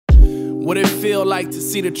What it feel like to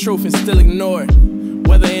see the truth and still ignore it?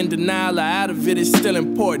 Whether in denial or out of it is still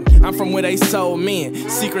important. I'm from where they sold men,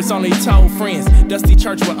 secrets only told friends. Dusty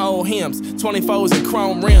church with old hymns, 24s and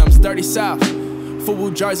chrome rims. Dirty South,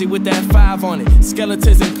 football jersey with that 5 on it.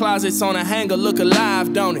 Skeletons in closets on a hanger, look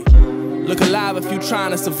alive, don't it? Look alive if you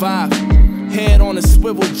trying to survive. Head on a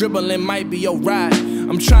swivel, dribbling might be your ride.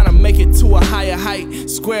 I'm trying to make it to a higher height.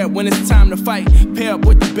 Square when it's time to fight. Pair up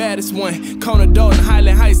with the baddest one. Kona Dalton,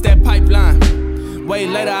 Highland Heights, that pipeline. Way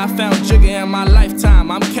later I found Jigga in my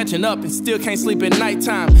lifetime. I'm catching up and still can't sleep at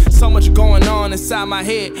nighttime. So much going on inside my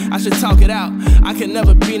head, I should talk it out. I can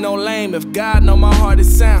never be no lame if God know my heart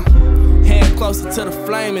is sound. Hand closer to the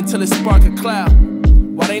flame until it spark a cloud.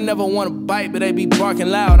 Why they never wanna bite but they be barking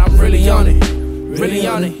loud? I'm really on it, really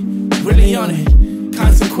on it, really on it.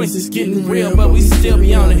 Consequences getting real, but we still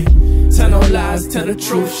be on it. Tell no lies, tell the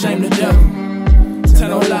truth, shame the devil. Tell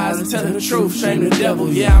no lies, tell the truth, shame the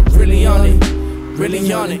devil. Yeah, I'm really on it,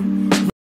 really on it.